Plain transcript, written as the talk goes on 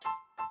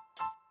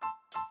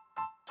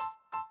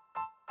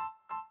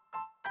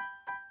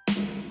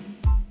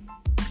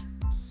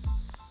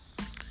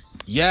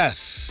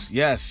Yes,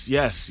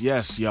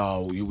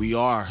 y'all. We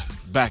are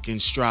back in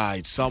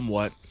stride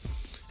somewhat,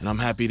 and I'm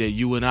happy that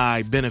you and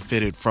I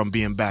benefited from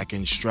being back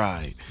in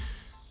stride.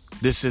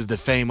 This is the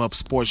Fame Up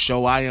Sports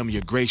Show. I am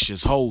your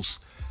gracious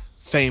host,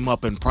 Fame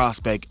Up and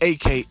Prospect,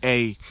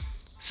 a.k.a.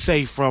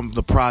 Say from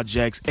the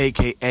Projects,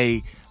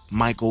 a.k.a.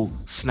 Michael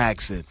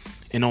Snackson.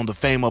 And on the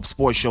Fame Up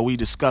Sports Show, we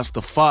discuss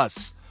the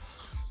fuss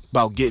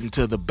about getting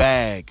to the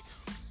bag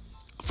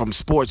from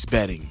sports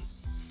betting.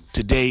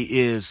 Today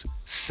is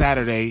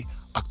Saturday,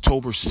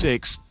 October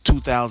 6,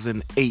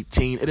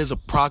 2018. It is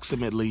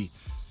approximately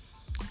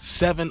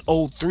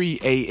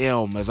 7:03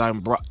 a.m.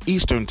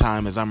 Eastern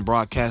Time as I'm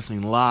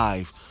broadcasting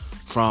live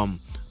from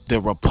the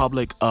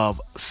Republic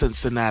of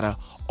Cincinnati,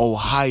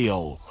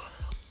 Ohio.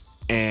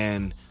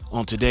 And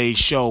on today's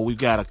show, we've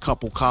got a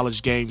couple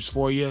college games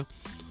for you.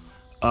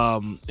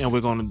 And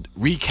we're going to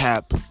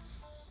recap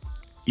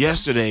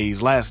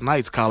last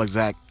night's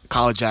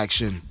college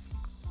action.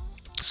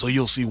 So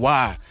you'll see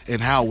why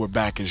and how we're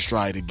back in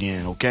stride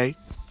again, okay?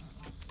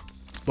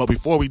 But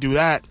before we do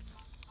that,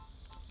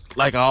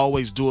 like I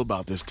always do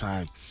about this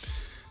time,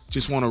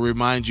 just want to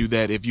remind you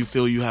that if you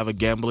feel you have a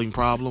gambling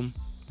problem,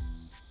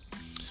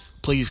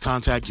 please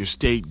contact your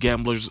state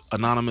Gamblers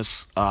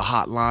Anonymous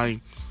hotline.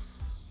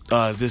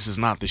 This is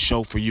not the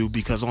show for you,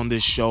 because on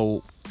this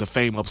show, the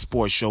Fame Up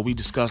Sports Show, we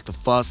discuss the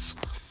fuss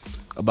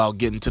about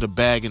getting to the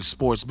bag in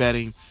sports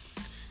betting,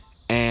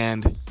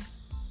 and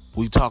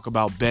we talk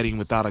about betting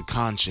without a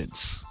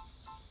conscience.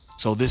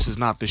 So this is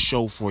not the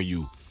show for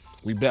you.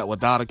 We bet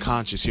without a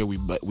conscience here.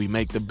 We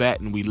make the bet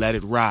and we let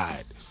it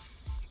ride.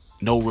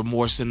 No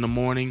remorse in the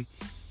morning.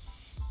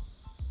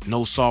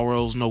 No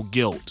sorrows, no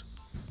guilt.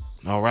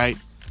 All right?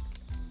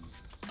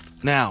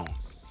 Now,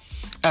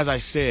 as I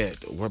said,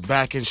 we're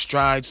back in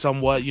stride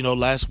somewhat. You know,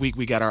 last week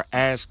we got our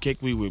ass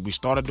kicked. We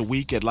started the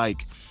week at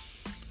like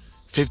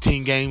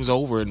 15 games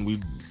over, and we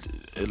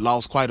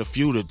lost quite a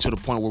few to the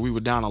point where we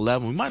were down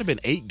 11. We might have been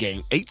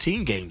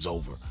 18 games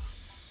over.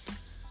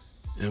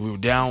 And we were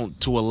down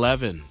to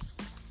 11.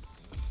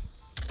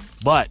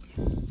 But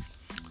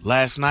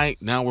last night,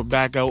 now we're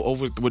back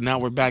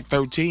we're back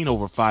 13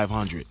 over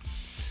 500.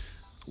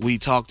 We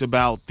talked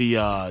about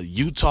the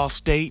Utah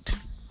State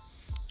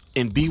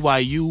and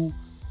BYU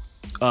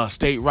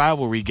state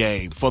rivalry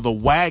game for the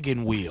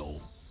wagon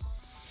wheel.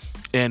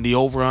 And the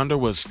over-under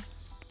was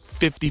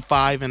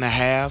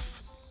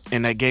 55.5.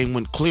 And that game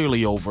went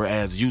clearly over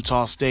as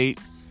Utah State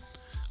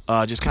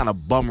just kind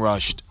of bum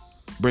rushed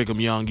Brigham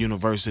Young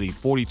University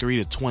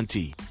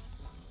 43-20.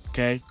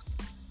 Okay.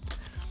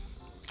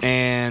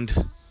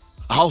 And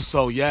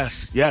also,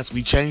 yes,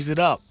 we changed it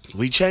up.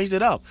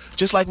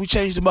 Just like we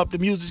changed them up the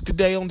music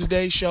today on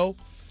today's show.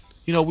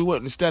 You know, we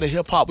went, instead of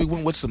hip hop, we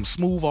went with some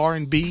smooth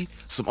R&B,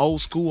 some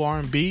old school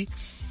R&B.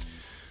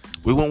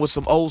 We went with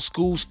some old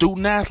school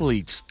student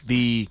athletes,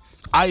 the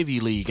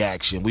Ivy League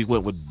action. We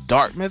went with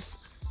Dartmouth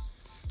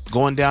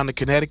going down to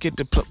Connecticut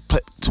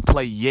to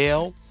play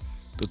Yale.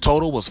 The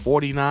total was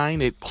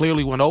 49. It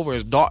clearly went over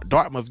as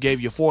Dartmouth gave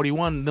you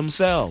 41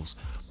 themselves.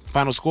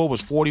 Final score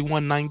was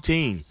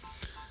 41-19.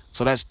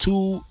 So that's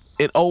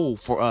 2-0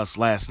 for us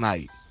last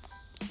night.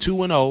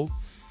 2-0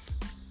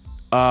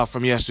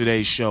 from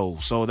yesterday's show.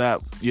 So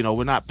that, you know,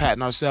 we're not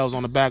patting ourselves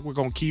on the back. We're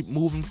going to keep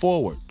moving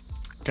forward.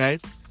 Okay?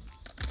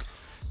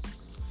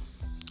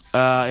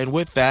 And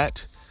with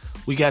that,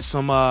 we got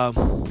some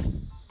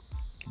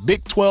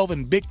Big 12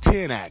 and Big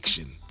 10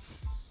 action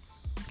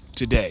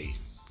today,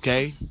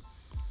 okay?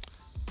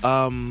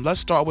 Let's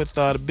start with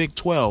the Big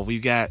 12.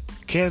 We've got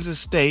Kansas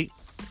State,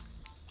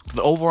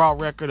 the overall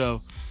record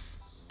of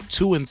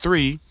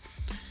 2-3,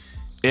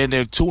 and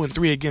they're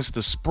 2-3 against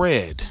the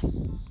spread.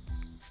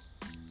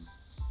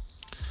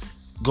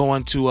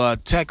 Going to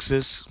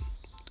Texas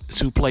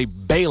to play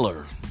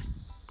Baylor,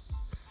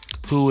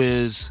 who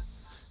is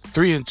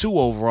 3-2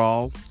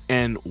 overall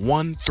and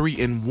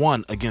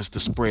 3-1 against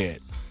the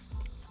spread.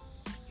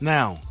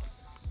 Now,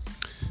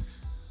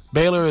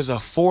 Baylor is a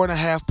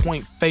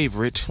 4.5-point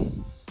favorite,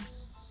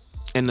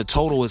 and the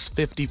total is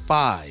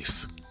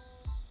 55.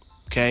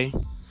 Okay?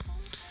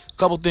 A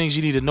couple things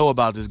you need to know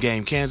about this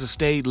game. Kansas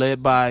State,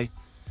 led by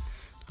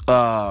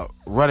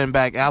running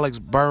back Alex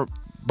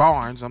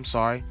Barnes. He's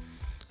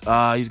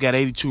got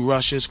 82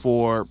 rushes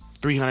for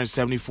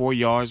 374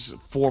 yards,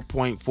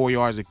 4.4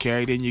 yards a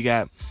carry. Then you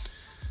got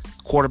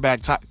quarterback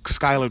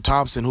Skylar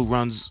Thompson,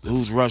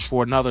 who's rushed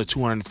for another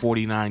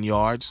 249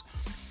 yards.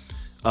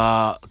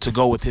 To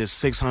go with his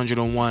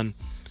 601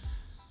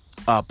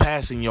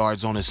 passing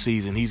yards on his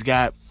season. He's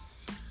got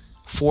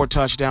 4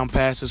 touchdown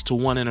passes to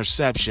 1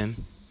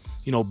 interception.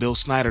 You know, Bill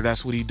Snyder,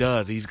 that's what he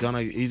does. He's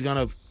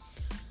gonna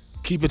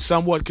keep it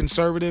somewhat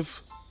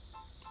conservative,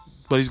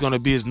 but he's gonna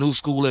be as new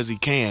school as he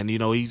can. You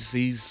know,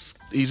 he's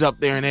up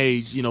there in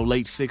age, you know,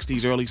 late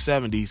 60s, early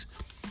 70s.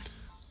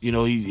 You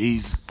know,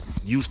 he's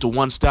used to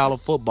one style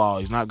of football.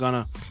 He's not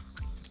going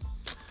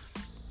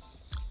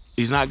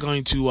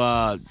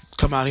to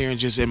come out here and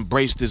just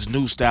embrace this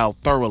new style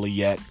thoroughly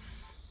yet.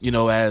 You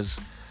know, and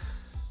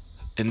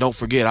don't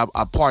forget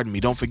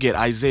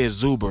Isaiah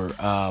Zuber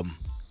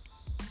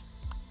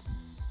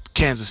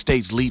Kansas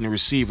State's leading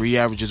receiver. He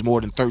averages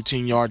more than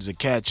 13 yards a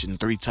catch and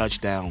 3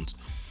 touchdowns.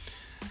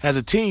 As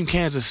a team,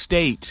 Kansas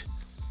State,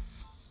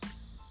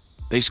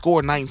 they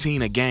score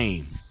 19 a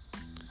game.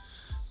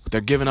 But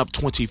they're giving up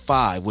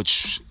 25,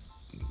 which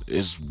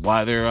is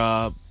why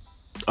they're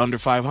under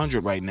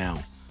 500 right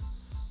now.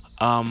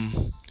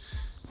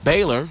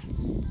 Baylor,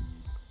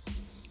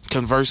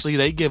 conversely,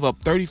 they give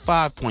up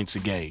 35 points a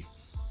game.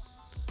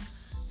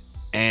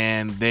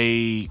 And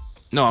they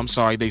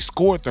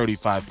score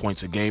 35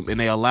 points a game, and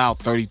they allow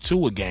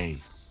 32 a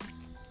game.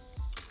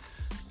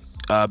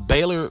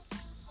 Baylor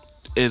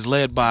is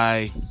led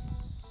by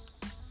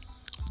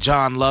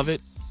John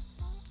Lovett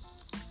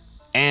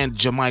and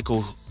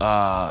Jamichael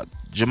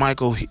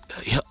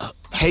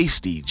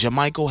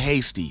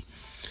Hasty.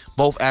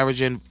 Both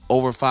averaging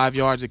over 5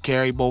 yards a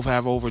carry. Both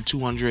have over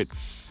 200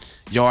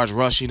 yards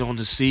rushing on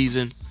the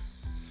season.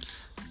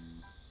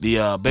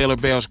 The Baylor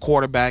Bears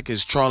quarterback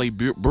is Charlie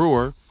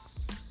Brewer.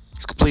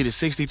 He's completed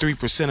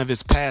 63% of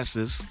his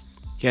passes.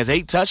 He has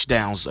 8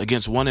 touchdowns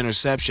against 1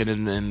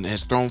 interception and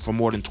has thrown for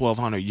more than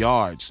 1,200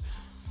 yards.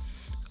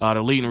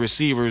 The leading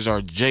receivers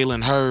are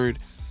Jalen Hurd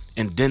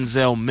and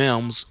Denzel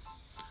Mims.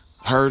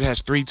 Hurd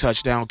has 3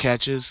 touchdown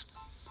catches.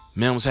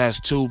 Mims has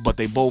 2, but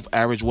they both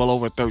average well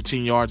over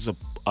 13 yards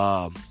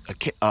a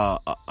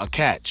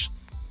catch.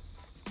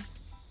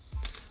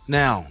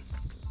 Now,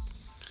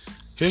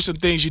 here's some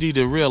things you need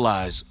to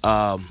realize.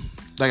 Like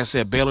I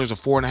said, Baylor's a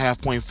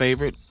 4.5-point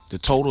favorite. The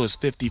total is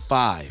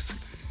 55.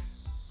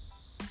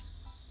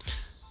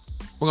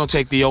 We're going to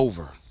take the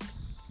over.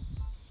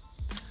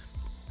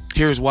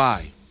 Here's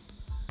why.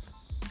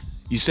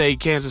 You say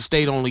Kansas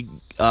State only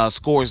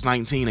scores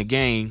 19 a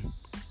game.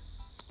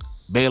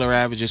 Baylor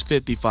averages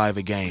 55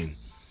 a game.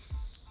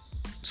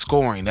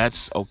 Scoring,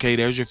 that's okay,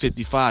 there's your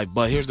 55.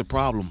 But here's the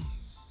problem.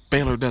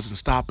 Baylor doesn't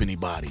stop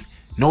anybody.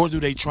 Nor do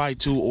they try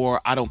to,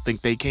 or I don't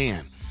think they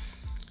can.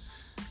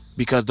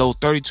 Because those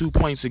 32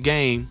 points a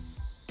game,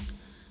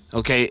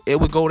 okay, it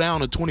would go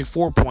down to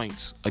 24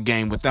 points a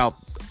game without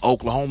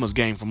Oklahoma's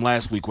game from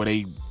last week where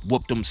they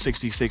whooped them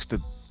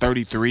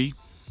 66-33.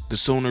 The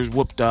Sooners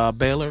whooped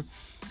Baylor.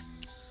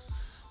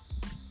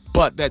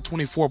 But that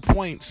 24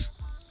 points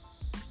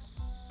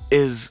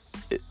is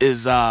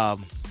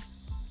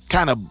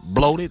kind of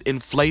bloated,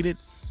 inflated,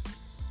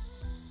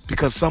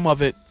 because some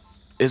of it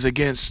is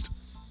against,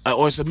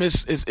 or it's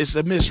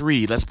a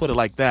misread. Let's put it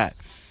like that,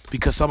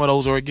 because some of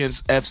those are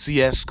against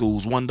FCS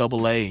schools,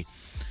 1AA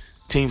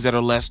teams that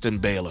are less than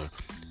Baylor.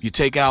 You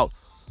take out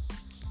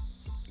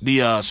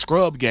the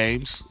scrub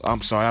games.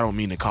 I'm sorry, I don't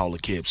mean to call the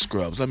kids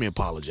scrubs. Let me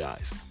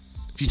apologize.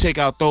 If you take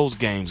out those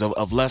games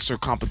of lesser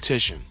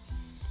competition,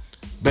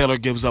 Baylor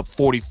gives up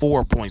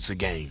 44 points a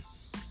game.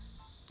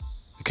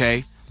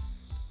 Okay?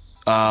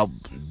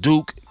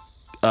 Duke,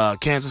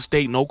 Kansas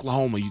State, and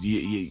Oklahoma.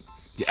 You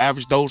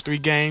average those 3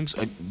 games,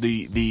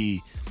 the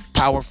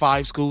Power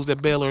 5 schools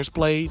that Baylor has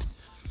played,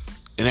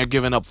 and they're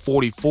giving up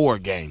 44 a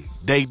game.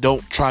 They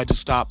don't try to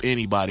stop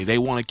anybody. They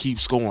want to keep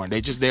scoring.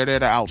 They're there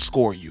to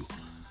outscore you.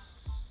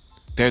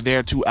 They're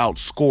there to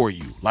outscore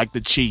you, like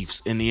the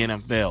Chiefs in the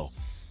NFL.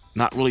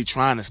 Not really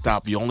trying to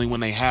stop you, only when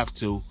they have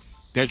to.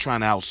 They're trying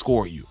to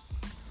outscore you.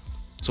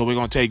 So we're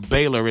going to take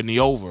Baylor in the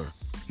over.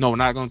 No, we're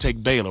not going to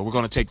take Baylor. We're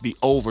going to take the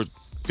over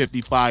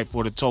 55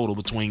 for the total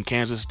between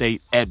Kansas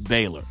State at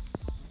Baylor.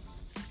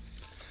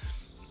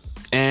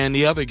 And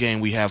the other game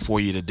we have for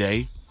you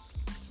today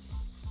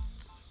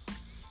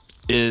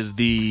is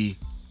the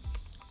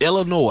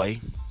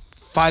Illinois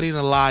Fighting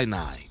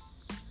Illini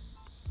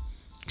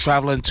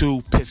traveling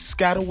to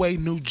Piscataway,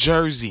 New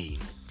Jersey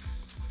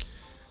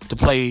to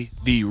play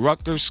the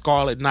Rutgers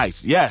Scarlet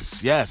Knights.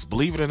 Yes,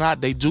 believe it or not,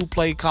 they do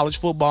play college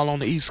football on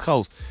the East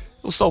Coast.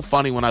 It was so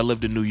funny when I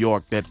lived in New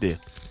York that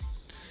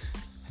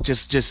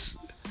just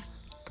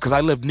because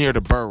I lived near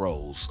the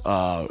boroughs,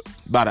 about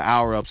an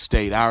hour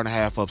upstate, hour and a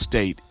half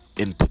upstate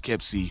in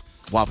Poughkeepsie,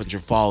 Wappinger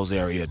Falls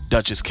area,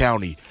 Dutchess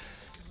County,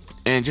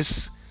 and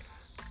just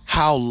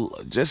how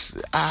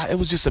it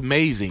was just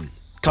amazing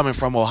coming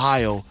from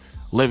Ohio,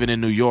 living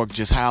in New York,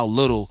 just how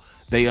little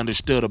they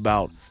understood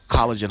about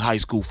college and high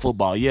school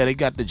football. Yeah, they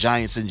got the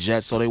Giants and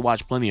Jets, so they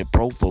watch plenty of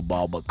pro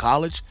football, but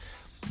college,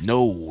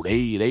 no,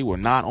 they were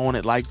not on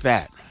it like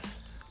that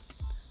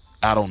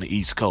out on the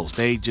East Coast.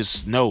 They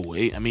just know.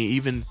 I mean,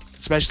 even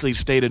especially the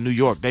state of New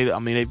York.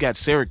 They've got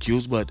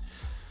Syracuse, but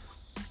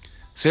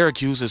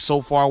Syracuse is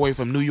so far away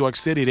from New York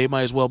City, they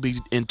might as well be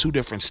in 2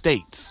 different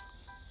states.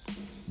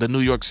 The New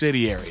York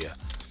City area.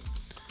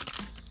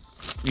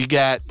 You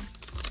got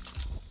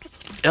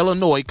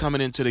Illinois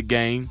coming into the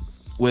game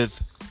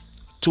with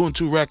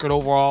 2-2 record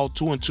overall,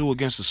 2-2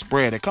 against the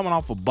spread. They're coming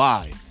off a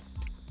bye.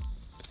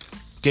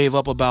 Gave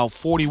up about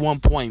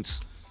 41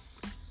 points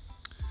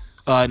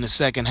in the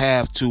second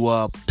half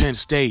to Penn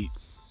State.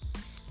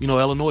 You know,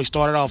 Illinois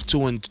started off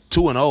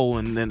 2-0,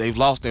 and then they've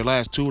lost their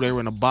last 2. They were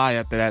in a bye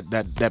after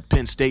that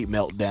Penn State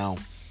meltdown.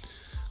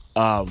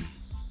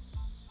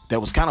 That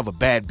was kind of a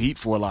bad beat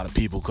for a lot of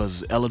people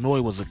because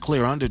Illinois was a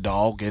clear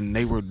underdog, and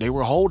they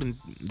were holding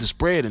the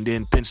spread, and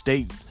then Penn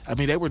State. I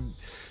think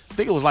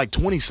it was like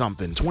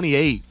 20-something,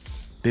 28.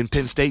 Then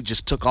Penn State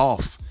just took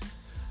off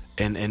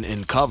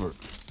and covered.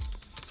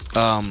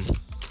 The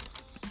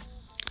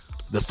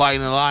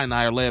Fighting Illini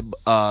are led.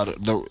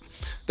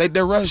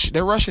 Their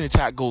rushing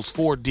attack goes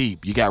 4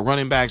 deep. You got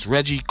running backs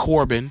Reggie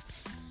Corbin,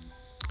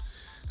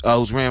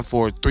 who's ran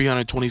for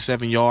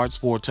 327 yards,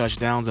 4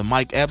 touchdowns, and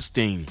Mike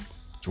Epstein,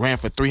 who ran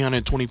for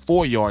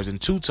 324 yards and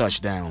 2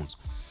 touchdowns.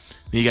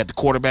 Then you got the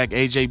quarterback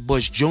A.J.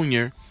 Bush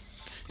Jr.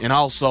 and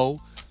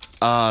also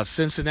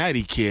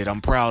Cincinnati kid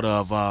I'm proud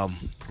of,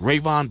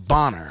 Rayvon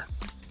Bonner,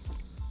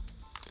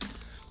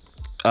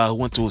 who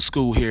went to a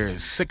school here,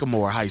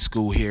 Sycamore High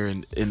School here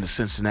in the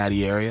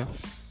Cincinnati area.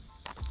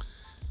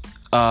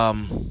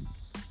 Yeah,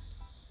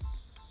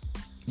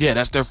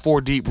 that's their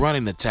 4 deep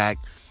running attack.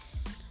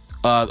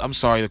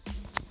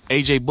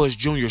 A.J. Bush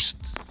Jr.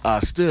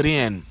 Stood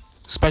in,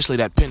 especially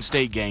that Penn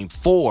State game,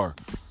 for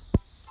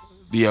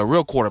the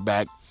real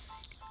quarterback,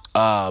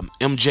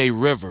 M.J.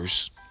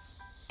 Rivers.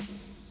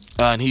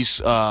 And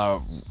he's ran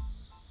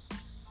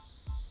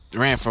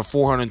for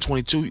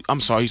 422.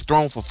 He's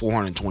thrown for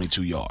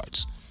 422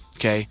 yards.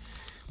 Okay,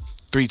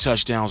 3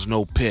 touchdowns,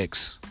 no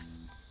picks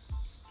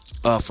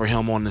for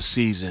him on the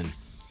season.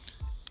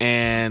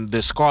 And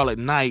the Scarlet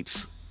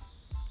Knights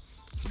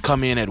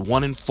come in at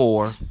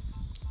 1-4,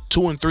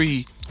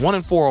 2-3,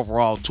 1-4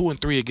 overall,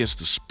 2-3 against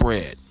the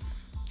spread.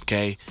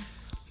 Okay,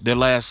 their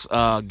last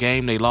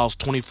game they lost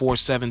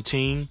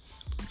 24-17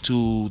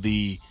 to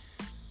the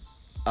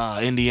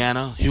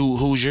Indiana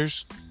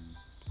Hoosiers.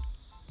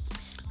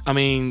 I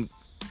mean,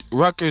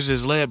 Rutgers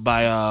is led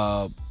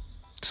by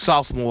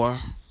sophomore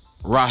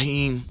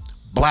Raheem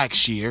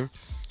Blackshear.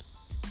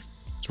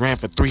 Ran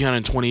for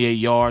 328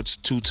 yards,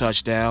 2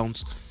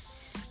 touchdowns.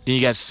 Then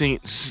you got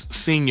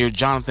senior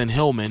Jonathan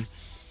Hillman.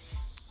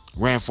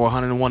 Ran for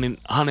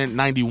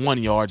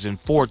 191 yards and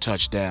 4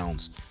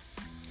 touchdowns.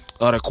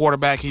 The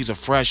quarterback, he's a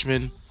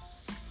freshman.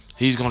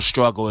 He's going to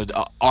struggle.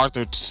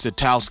 Arthur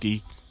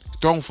Statowski,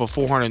 thrown for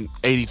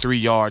 483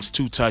 yards,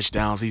 2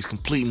 touchdowns. He's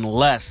completing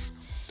less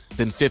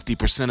than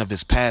 50% of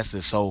his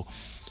passes. So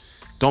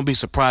don't be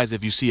surprised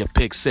if you see a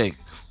pick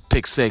six.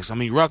 I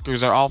mean,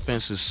 Rutgers, their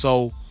offense is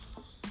so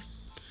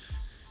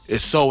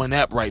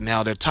inept right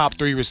now. Their top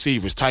 3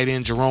 receivers, tight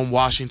end Jerome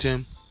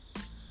Washington,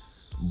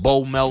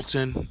 Bo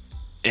Melton,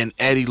 and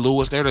Eddie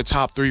Lewis, they're the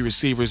top 3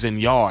 receivers in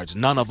yards.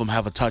 None of them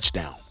have a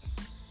touchdown.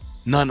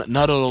 None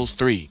of those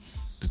 3.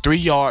 The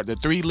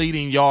 3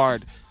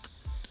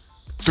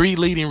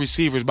 leading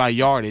receivers by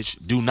yardage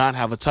do not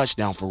have a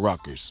touchdown for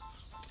Rutgers.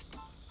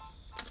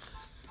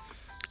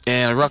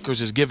 And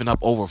Rutgers is giving up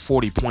over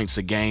 40 points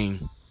a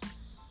game.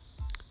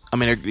 I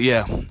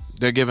mean,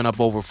 they're giving up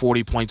over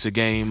 40 points a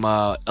game.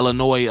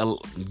 Illinois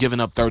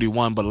giving up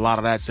 31, but a lot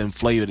of that's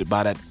inflated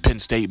by that Penn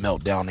State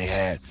meltdown they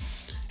had.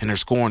 And they're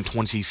scoring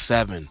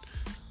 27.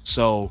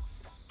 So,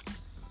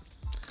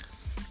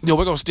 we're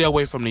going to stay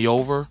away from the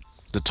over.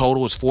 The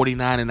total is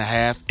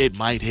 49.5. It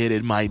might hit,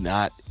 it might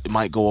not. It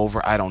might go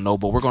over, I don't know.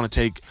 But we're going to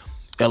take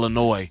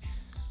Illinois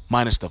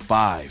minus the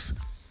 5.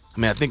 I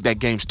mean, I think that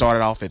game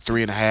started off at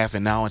 3.5,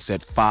 and now it's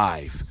at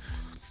 5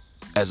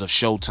 as of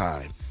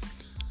showtime.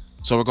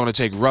 So we're going to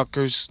take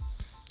Rutgers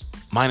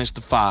minus the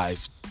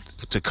 5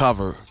 to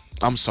cover.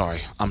 I'm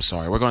sorry.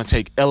 We're going to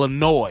take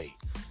Illinois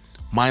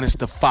minus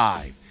the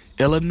 5.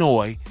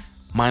 Illinois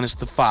minus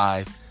the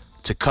 5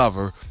 to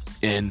cover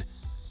in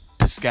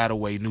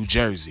Piscataway, New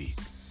Jersey.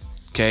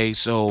 Okay,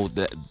 so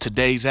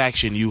today's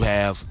action, you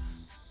have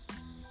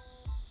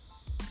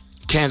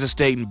Kansas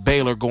State and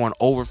Baylor going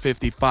over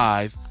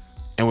 55,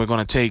 and we're going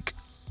to take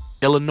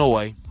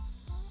Illinois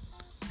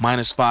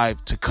minus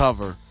 5 to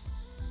cover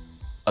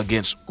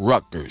against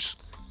Rutgers.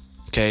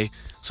 Okay,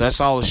 so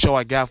that's all the show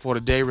I got for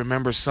today.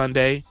 Remember,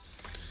 Sunday,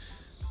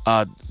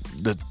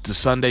 the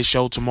Sunday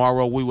show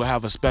tomorrow, we will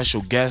have a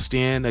special guest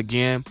in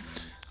again.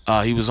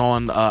 He was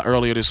on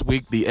earlier this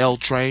week, the L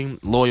Train,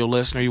 loyal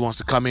listener. He wants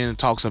to come in and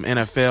talk some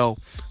NFL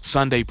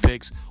Sunday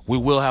picks. We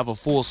will have a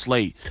full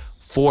slate,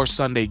 4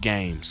 Sunday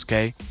games,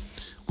 okay?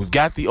 We've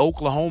got the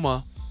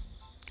Oklahoma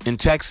in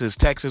Texas.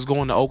 Texas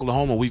going to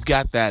Oklahoma. We've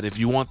got that. If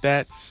you want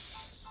that,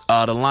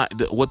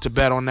 what to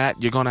bet on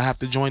that, you're going to have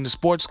to join the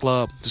sports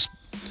club,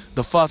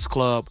 the Fuss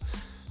Club.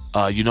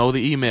 You know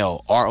the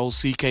email,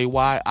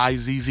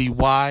 ROCKYIZZY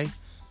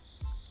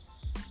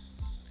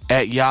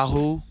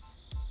 @Yahoo.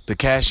 The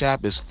Cash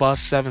App is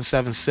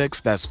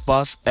Fuss776. That's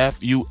Fuss,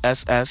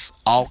 Fuss,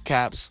 all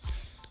caps,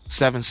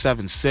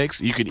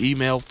 776. You can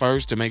email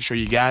first to make sure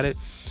you got it.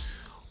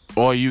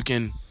 Or you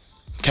can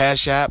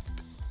Cash App,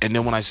 and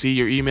then when I see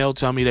your email,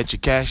 tell me that your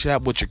Cash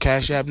App, what your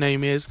Cash App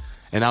name is,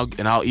 and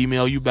I'll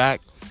email you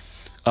back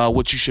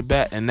what you should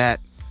bet in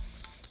that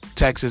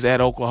Texas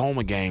at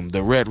Oklahoma game,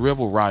 the Red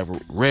River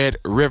rivalry.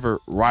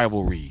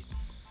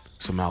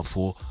 It's a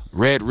mouthful.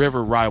 Red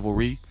River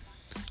rivalry.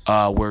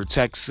 Where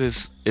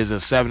Texas is a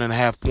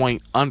 7.5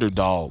 point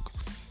underdog,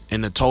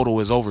 and the total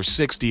is over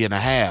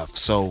 60.5.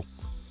 So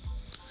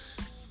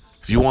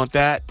if you want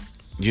that,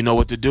 you know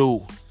what to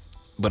do.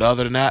 But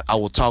other than that, I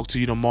will talk to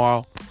you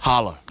tomorrow.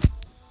 Holla.